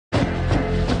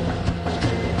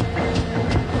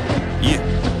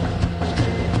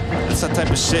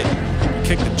type of shit. You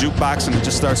kick the jukebox and it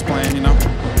just starts playing, you know?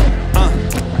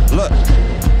 Look.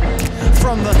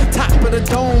 From the top of the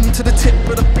dome to the tip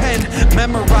of the pen,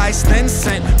 memorized then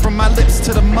sent from my lips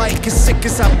to the mic. As sick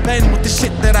as I've been with the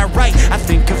shit that I write, I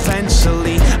think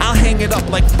eventually I'll hang it up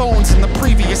like phones in the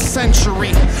previous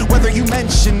century. Whether you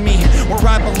mention me where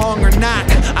I belong or not,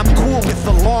 I'm cool with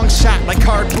the long shot, like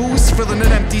hard booze filling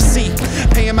an empty seat.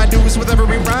 Paying my dues with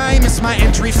every rhyme is my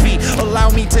entry fee. Allow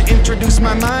me to introduce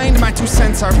my mind, my 2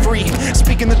 cents are free.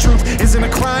 Speaking the truth isn't a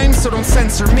crime, so don't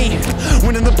censor me.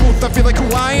 When in the booth I feel like who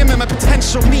I am and my potential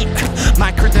meet.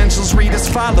 My credentials read as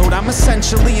followed. I'm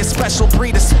essentially a special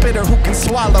breed of spitter who can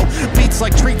swallow beats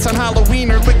like treats on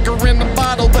Halloween or liquor in a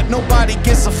bottle. But nobody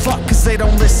gives a fuck cause they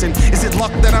don't listen. Is it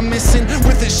luck that I'm missing?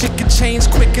 With it shit could change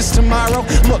quick as tomorrow.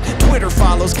 Look, Twitter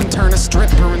follows can turn a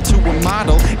stripper into a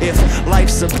model. If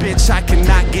life's a bitch, I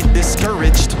cannot get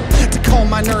discouraged. To calm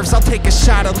my nerves, I'll take a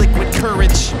shot of liquid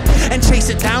courage and chase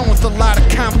it down with a lot of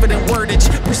confident wordage.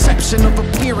 Perception of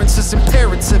appearance is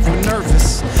imperative when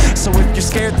nervous. So if you're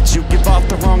scared that you give off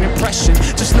the wrong impression,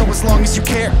 just know as long as you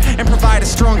care and provide a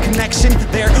strong connection,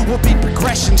 there will be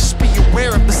progression. Just be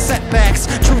aware of the setbacks.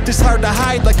 Truth is hard to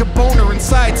hide like a boner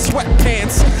inside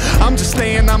sweatpants. I'm just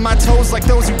staying on my toes like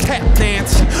those who tap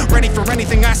dance. Ready for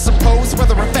anything I suppose,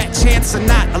 whether a fat chance or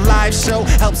not. A live show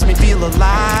helps me feel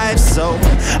alive, so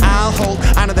I'll hold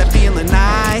onto that feeling.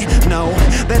 I know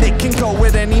that it can go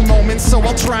at any moment, so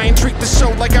I'll try and treat the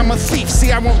show like I'm a thief.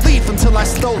 See, I won't leave until I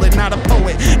stole it. Not a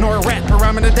poet nor a rapper,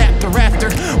 I'm an adapter after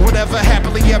whatever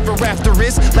happily ever after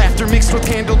is. Laughter mixed with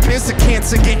handled piss, a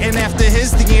cancer getting after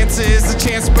his. The answer is a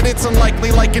chance, but it's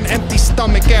unlikely, like an empty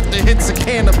stomach after hits of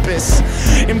cannabis.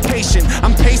 Impatient,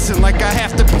 I'm pacing like I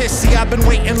have to piss. See, I've been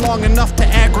waiting long enough to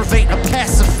aggravate a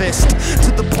pacifist,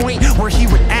 to the point where he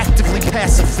would actively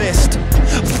pacifist.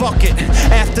 Fuck it,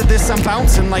 after this I'm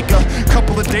bouncing like a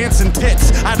couple of dancing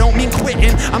tits. I don't mean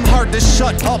quitting, I'm hard to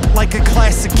shut up like a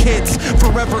class of kids.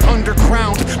 Forever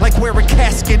underground, like where a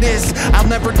casket is. I'll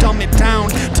never dumb it down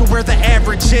to where the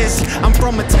average is. I'm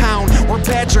from a town where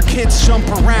badger kids jump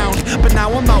around, but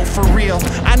now I'm out for real.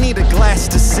 I need a glass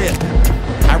to sip.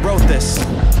 I wrote this.